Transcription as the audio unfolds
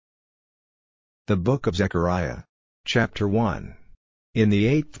The Book of Zechariah. Chapter 1. In the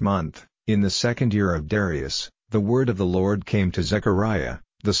 8th month, in the 2nd year of Darius, the word of the Lord came to Zechariah,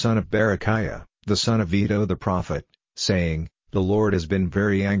 the son of Berechiah, the son of Iddo the prophet, saying, The Lord has been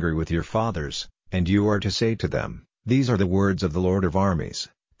very angry with your fathers, and you are to say to them, These are the words of the Lord of armies,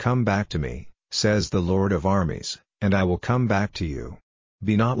 Come back to me, says the Lord of armies, and I will come back to you.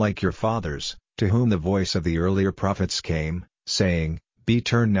 Be not like your fathers, to whom the voice of the earlier prophets came, saying, Be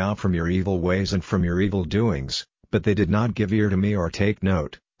turned now from your evil ways and from your evil doings, but they did not give ear to me or take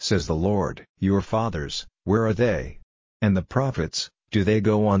note, says the Lord. Your fathers, where are they? And the prophets, do they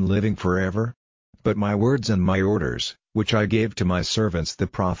go on living forever? But my words and my orders, which I gave to my servants the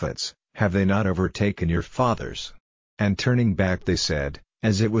prophets, have they not overtaken your fathers? And turning back they said,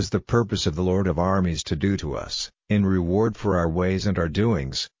 As it was the purpose of the Lord of armies to do to us, in reward for our ways and our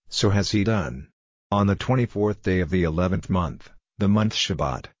doings, so has he done. On the 24th day of the 11th month, the month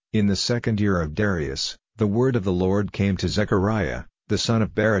Shabbat, in the 2nd year of Darius, the word of the Lord came to Zechariah, the son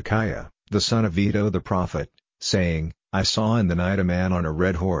of Berechiah, the son of Iddo the prophet, saying, I saw in the night a man on a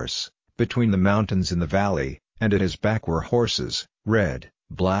red horse, between the mountains in the valley, and at his back were horses, red,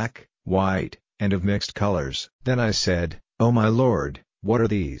 black, white, and of mixed colors. Then I said, O my Lord, what are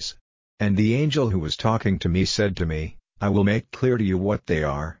these? And the angel who was talking to me said to me, I will make clear to you what they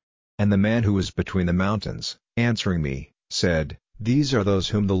are. And the man who was between the mountains, answering me, said, These are those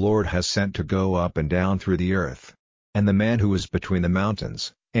whom the Lord has sent to go up and down through the earth. And the man who was between the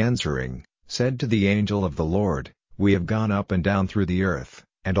mountains, answering, said to the angel of the Lord, We have gone up and down through the earth,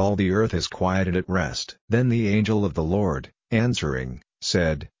 and all the earth is quiet and at rest. Then the angel of the Lord, answering,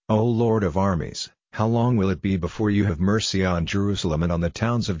 said, O Lord of armies, how long will it be before you have mercy on Jerusalem and on the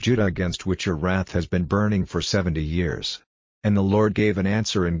towns of Judah against which your wrath has been burning for 70 years? And the Lord gave an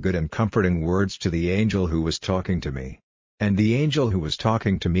answer in good and comforting words to the angel who was talking to me. And the angel who was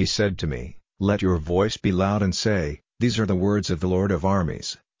talking to me said to me, Let your voice be loud and say, These are the words of the Lord of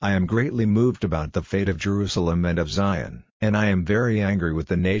armies, I am greatly moved about the fate of Jerusalem and of Zion, and I am very angry with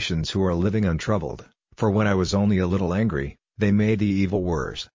the nations who are living untroubled, for when I was only a little angry, they made the evil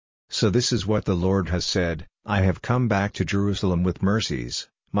worse. So this is what the Lord has said, I have come back to Jerusalem with mercies,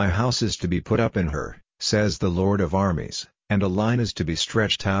 my house is to be put up in her, says the Lord of armies, and a line is to be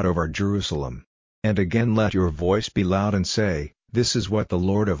stretched out over Jerusalem. And again let your voice be loud and say, This is what the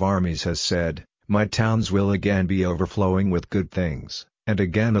Lord of armies has said, My towns will again be overflowing with good things, and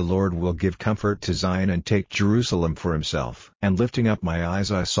again the Lord will give comfort to Zion and take Jerusalem for himself. And lifting up my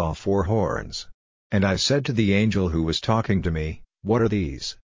eyes I saw 4 horns. And I said to the angel who was talking to me, What are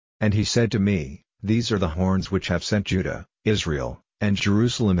these? And he said to me, These are the horns which have sent Judah, Israel, and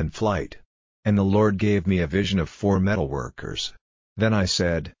Jerusalem in flight. And the Lord gave me a vision of 4 metal workers. Then I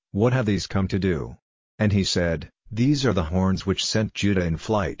said, What have these come to do? And he said, These are the horns which sent Judah in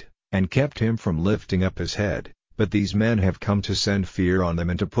flight, and kept him from lifting up his head, but these men have come to send fear on them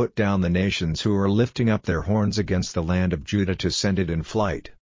and to put down the nations who are lifting up their horns against the land of Judah to send it in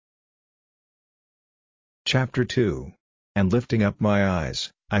flight. Chapter 2. And lifting up my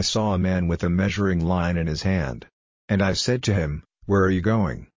eyes, I saw a man with a measuring line in his hand. And I said to him, Where are you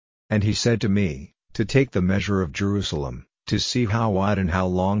going? And he said to me, To take the measure of Jerusalem, to see how wide and how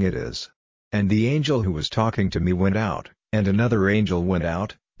long it is. And the angel who was talking to me went out, and another angel went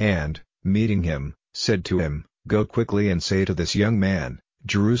out, and, meeting him, said to him, Go quickly and say to this young man,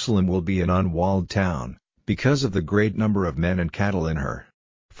 Jerusalem will be an unwalled town, because of the great number of men and cattle in her.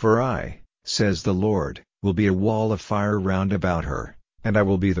 For I, says the Lord, will be a wall of fire round about her, and I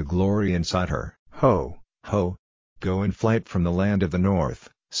will be the glory inside her. Ho, ho! Go in flight from the land of the north,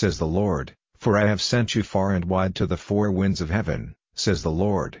 says the Lord, for I have sent you far and wide to the 4 winds of heaven, says the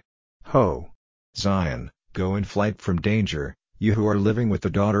Lord. Ho! Zion, go in flight from danger, you who are living with the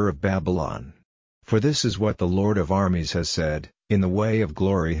daughter of Babylon. For this is what the Lord of armies has said, In the way of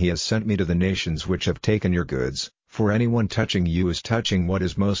glory he has sent me to the nations which have taken your goods, for anyone touching you is touching what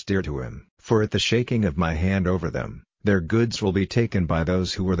is most dear to him. For at the shaking of my hand over them, their goods will be taken by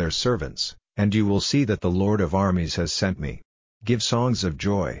those who were their servants, and you will see that the Lord of armies has sent me. Give songs of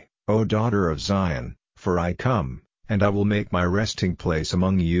joy, O daughter of Zion, for I come, and I will make my resting place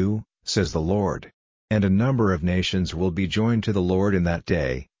among you, says the Lord. And a number of nations will be joined to the Lord in that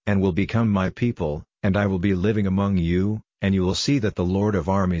day, and will become my people, and I will be living among you, and you will see that the Lord of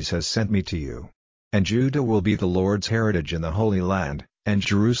armies has sent me to you. And Judah will be the Lord's heritage in the Holy Land, and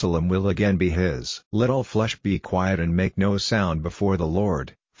Jerusalem will again be his. Let all flesh be quiet and make no sound before the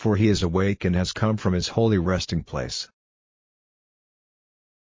Lord, for he is awake and has come from his holy resting place.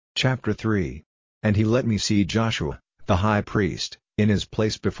 Chapter 3. And he let me see Joshua, the high priest, in his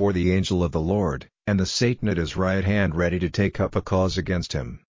place before the angel of the Lord, and the Satan at his right hand ready to take up a cause against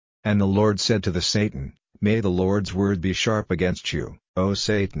him. And the Lord said to the Satan, May the Lord's word be sharp against you, O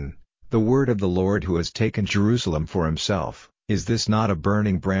Satan, the word of the Lord who has taken Jerusalem for himself. Is this not a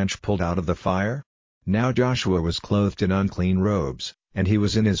burning branch pulled out of the fire? Now Joshua was clothed in unclean robes, and he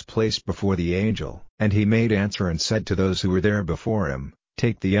was in his place before the angel. And he made answer and said to those who were there before him,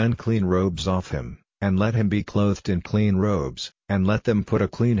 Take the unclean robes off him, and let him be clothed in clean robes, and let them put a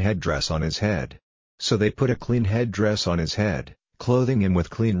clean headdress on his head. So they put a clean headdress on his head, clothing him with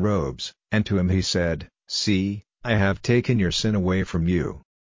clean robes, and to him he said, See, I have taken your sin away from you.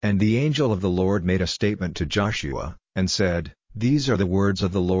 And the angel of the Lord made a statement to Joshua, and said, These are the words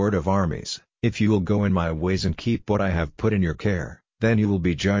of the Lord of armies, If you will go in my ways and keep what I have put in your care, then you will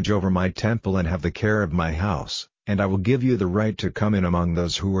be judge over my temple and have the care of my house, and I will give you the right to come in among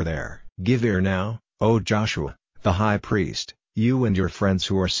those who are there. Give ear now, O Joshua, the high priest, you and your friends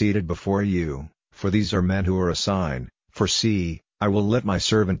who are seated before you, for these are men who are a sign, for see, I will let my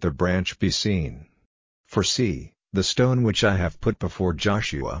servant the branch be seen. For see, the stone which I have put before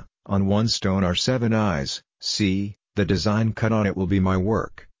Joshua, on one stone are 7 eyes, see, the design cut on it will be my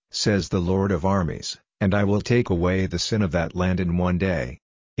work, says the Lord of armies, and I will take away the sin of that land in one day.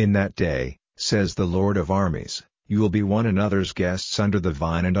 In that day, says the Lord of armies, you will be one another's guests under the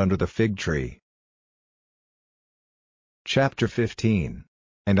vine and under the fig tree. Chapter 15.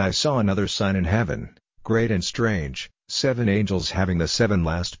 And I saw another sign in heaven, great and strange, 7 angels having the 7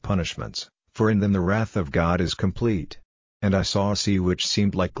 last punishments, for in them the wrath of God is complete. And I saw a sea which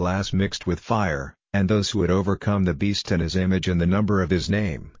seemed like glass mixed with fire, and those who had overcome the beast and his image and the number of his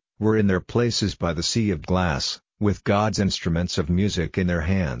name, were in their places by the sea of glass, with God's instruments of music in their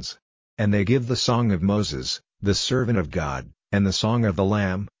hands. And they give the song of Moses, the servant of God, and the song of the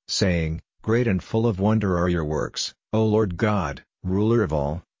Lamb, saying, Great and full of wonder are your works, O Lord God, ruler of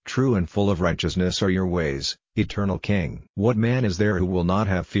all, true and full of righteousness are your ways, eternal King. What man is there who will not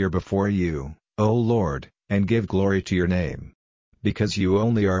have fear before you, O Lord, and give glory to your name? Because you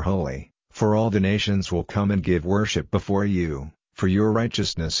only are holy, for all the nations will come and give worship before you, for your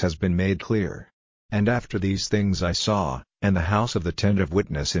righteousness has been made clear. And after these things I saw, and the house of the tent of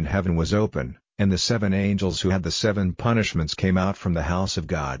witness in heaven was open, and the 7 angels who had the 7 punishments came out from the house of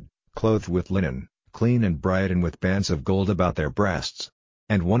God, clothed with linen, clean and bright and with bands of gold about their breasts.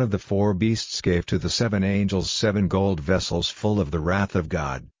 And one of the 4 beasts gave to the 7 angels 7 gold vessels full of the wrath of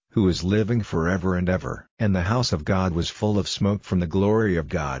God, who is living forever and ever. And the house of God was full of smoke from the glory of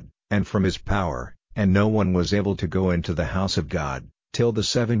God, and from his power, and no one was able to go into the house of God, till the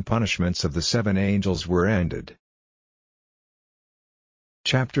 7 punishments of the 7 angels were ended.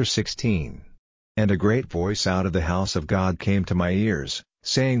 Chapter 16. And a great voice out of the house of God came to my ears,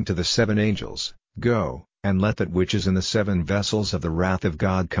 saying to the 7 angels, Go, and let that which is in the 7 vessels of the wrath of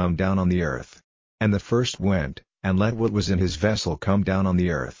God come down on the earth. And the first went, and let what was in his vessel come down on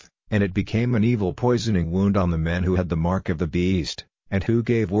the earth, and it became an evil poisoning wound on the men who had the mark of the beast, and who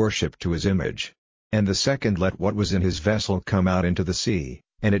gave worship to his image. And the second let what was in his vessel come out into the sea,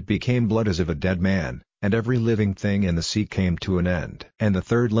 and it became blood as of a dead man, and every living thing in the sea came to an end. And the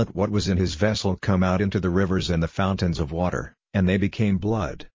third let what was in his vessel come out into the rivers and the fountains of water, and they became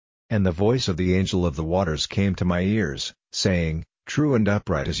blood. And the voice of the angel of the waters came to my ears, saying, True and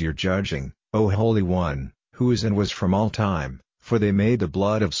upright is your judging, O Holy One, who is and was from all time, for they made the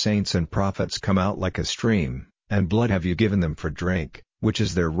blood of saints and prophets come out like a stream, and blood have you given them for drink, which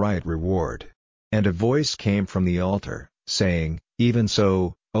is their right reward. And a voice came from the altar, saying, Even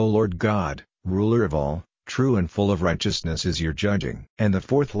so, O Lord God, ruler of all, true and full of righteousness is your judging. And the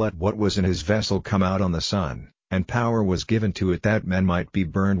fourth let what was in his vessel come out on the sun, and power was given to it that men might be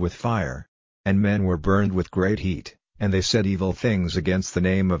burned with fire. And men were burned with great heat, and they said evil things against the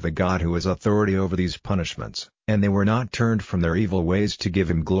name of the God who has authority over these punishments, and they were not turned from their evil ways to give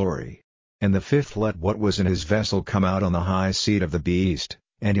him glory. And the fifth let what was in his vessel come out on the high seat of the beast,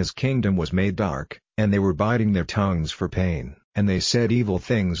 and his kingdom was made dark, and they were biting their tongues for pain, and they said evil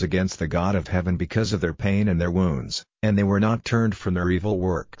things against the God of heaven because of their pain and their wounds, and they were not turned from their evil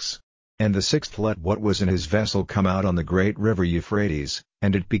works. And the sixth let what was in his vessel come out on the great river Euphrates,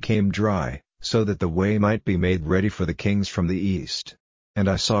 and it became dry, so that the way might be made ready for the kings from the east. And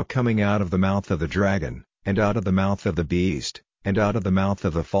I saw coming out of the mouth of the dragon, and out of the mouth of the beast, and out of the mouth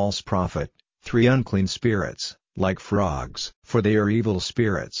of the false prophet, 3 unclean spirits, like frogs. For they are evil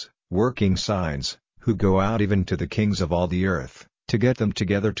spirits, working signs, who go out even to the kings of all the earth, to get them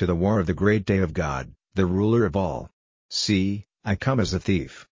together to the war of the great day of God, the ruler of all. See, I come as a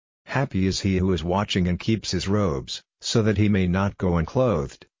thief. Happy is he who is watching and keeps his robes, so that he may not go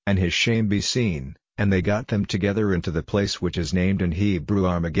unclothed, and his shame be seen. And they got them together into the place which is named in Hebrew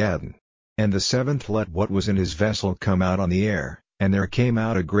Armageddon. And the seventh let what was in his vessel come out on the air, And there came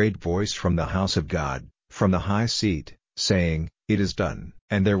out a great voice from the house of God, from the high seat, saying, It is done.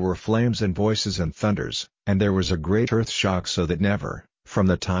 And there were flames and voices and thunders, and there was a great earth shock, so that never, from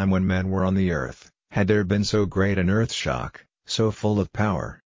the time when men were on the earth, had there been so great an earth shock, so full of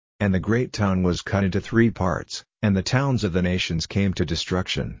power. And the great town was cut into 3 parts, and the towns of the nations came to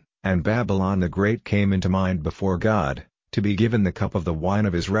destruction, and Babylon the great came into mind before God, to be given the cup of the wine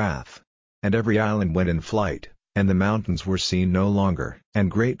of his wrath. And every island went in flight, and the mountains were seen no longer. And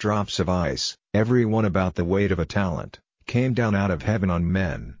great drops of ice, every one about the weight of a talent, came down out of heaven on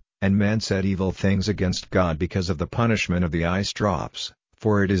men, and men said evil things against God because of the punishment of the ice drops,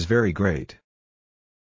 for it is very great.